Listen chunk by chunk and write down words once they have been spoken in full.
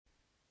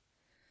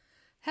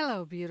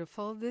Hello,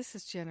 beautiful. This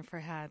is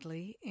Jennifer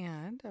Hadley,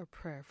 and our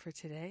prayer for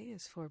today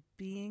is for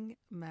being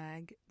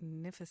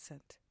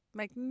magnificent.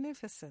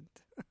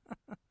 Magnificent.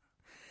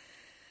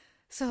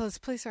 So let's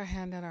place our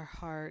hand on our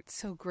heart.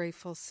 So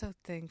grateful, so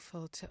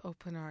thankful to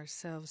open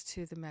ourselves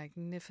to the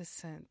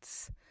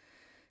magnificence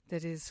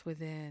that is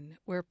within.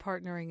 We're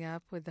partnering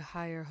up with the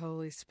higher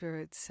Holy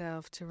Spirit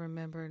self to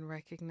remember and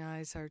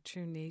recognize our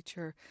true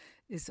nature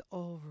is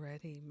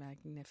already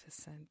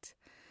magnificent.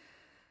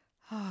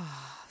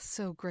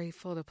 So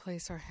grateful to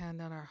place our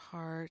hand on our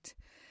heart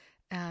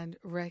and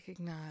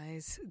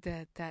recognize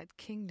that that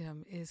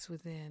kingdom is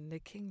within. The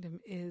kingdom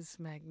is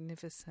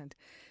magnificent,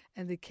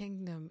 and the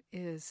kingdom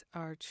is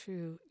our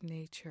true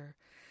nature.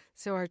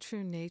 So our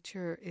true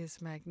nature is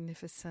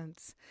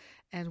magnificence,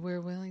 and we're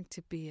willing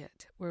to be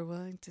it. We're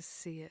willing to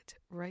see it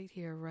right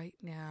here, right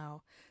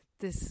now.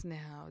 This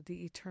now,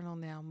 the eternal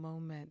now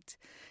moment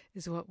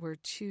is what we're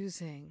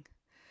choosing.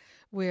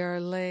 We are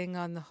laying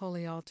on the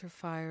holy altar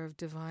fire of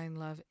divine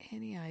love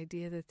any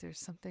idea that there's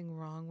something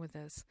wrong with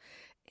us,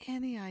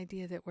 any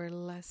idea that we're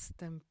less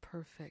than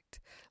perfect,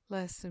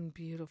 less than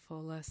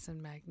beautiful, less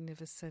than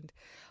magnificent.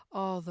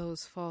 All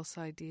those false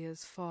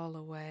ideas fall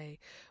away.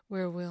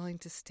 We're willing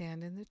to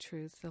stand in the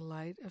truth, the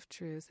light of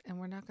truth, and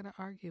we're not going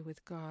to argue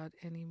with God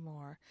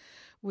anymore.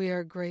 We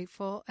are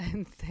grateful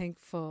and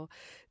thankful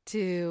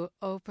to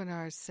open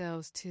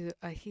ourselves to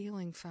a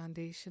healing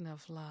foundation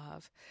of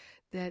love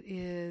that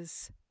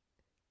is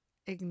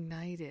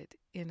ignited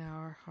in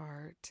our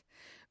heart.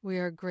 We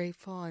are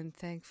grateful and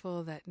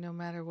thankful that no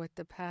matter what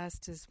the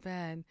past has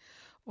been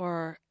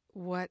or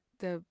what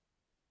the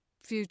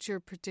future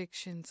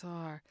predictions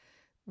are,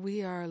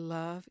 we are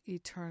love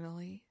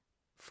eternally,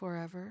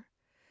 forever.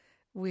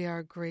 We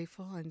are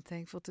grateful and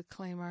thankful to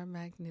claim our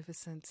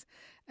magnificence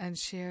and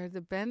share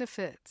the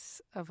benefits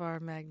of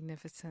our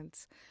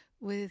magnificence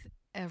with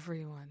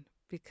everyone,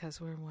 because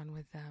we're one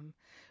with them.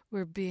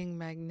 We're being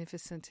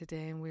magnificent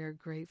today, and we are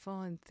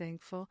grateful and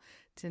thankful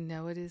to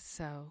know it is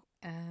so,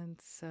 and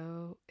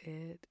so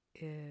it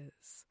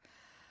is.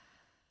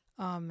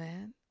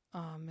 Amen,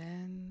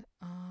 amen,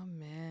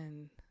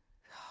 amen.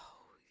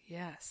 Oh,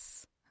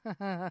 yes.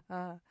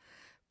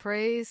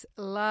 Praise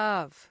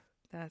love.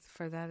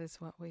 That is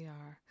what we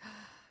are.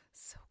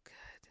 So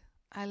good.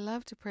 I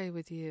love to pray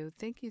with you.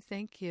 Thank you,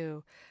 thank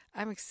you.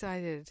 I'm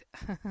excited.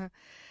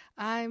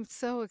 I'm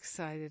so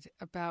excited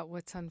about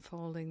what's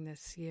unfolding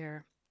this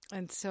year.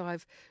 And so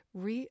I've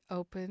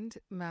reopened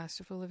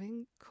Masterful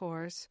Living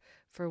course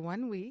for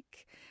 1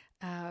 week.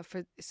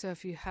 So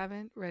if you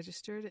haven't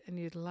registered and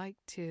you'd like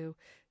to,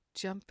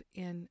 jump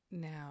in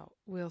now.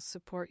 We'll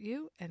support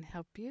you and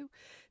help you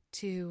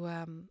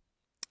to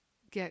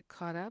get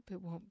caught up.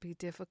 It won't be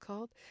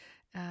difficult.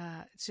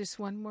 It's just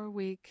 1 more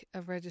week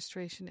of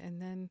registration, and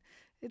then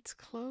it's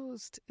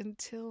closed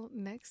until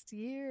next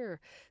year.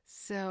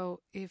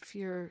 So if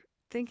you're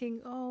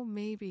thinking, oh,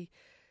 maybe,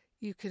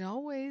 you can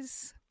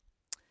always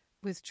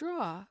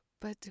withdraw,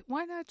 but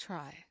why not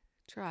try?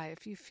 Try.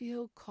 If you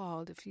feel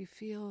called, if you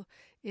feel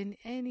in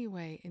any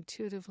way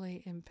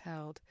intuitively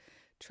impelled,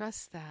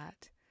 trust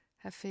that,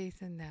 have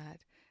faith in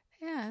that,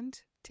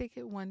 and take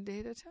it 1 day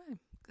at a time,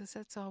 because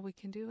that's all we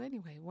can do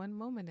anyway, 1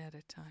 moment at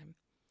a time.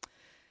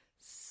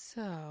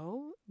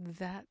 So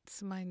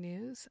that's my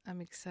news.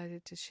 I'm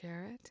excited to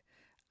share it.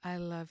 I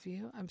love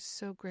you. I'm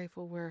so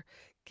grateful we're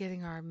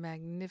getting our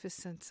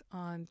magnificence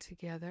on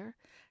together.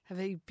 Have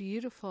a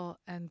beautiful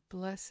and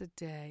blessed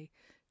day,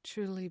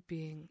 truly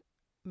being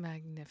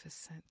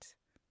magnificent.